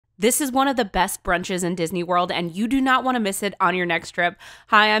This is one of the best brunches in Disney World, and you do not want to miss it on your next trip.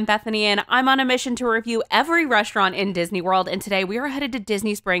 Hi, I'm Bethany, and I'm on a mission to review every restaurant in Disney World, and today we are headed to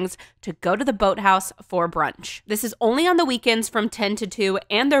Disney Springs to go to the Boathouse for brunch. This is only on the weekends from 10 to 2,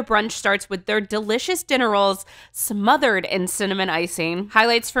 and their brunch starts with their delicious dinner rolls smothered in cinnamon icing.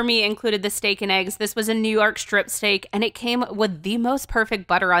 Highlights for me included the steak and eggs. This was a New York strip steak, and it came with the most perfect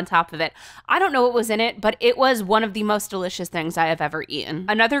butter on top of it. I don't know what was in it, but it was one of the most delicious things I have ever eaten.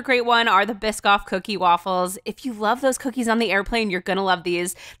 Another great one are the Biscoff cookie waffles. If you love those cookies on the airplane, you're gonna love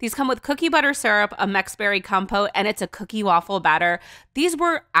these. These come with cookie butter syrup, a Mexberry compote, and it's a cookie waffle batter. These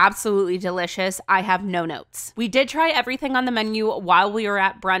were absolutely delicious. I have no notes. We did try everything on the menu while we were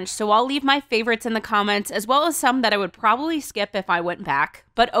at brunch, so I'll leave my favorites in the comments, as well as some that I would probably skip if I went back.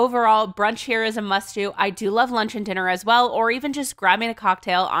 But overall, brunch here is a must-do. I do love lunch and dinner as well, or even just grabbing a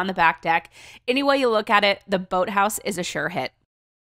cocktail on the back deck. Any way you look at it, the Boathouse is a sure hit.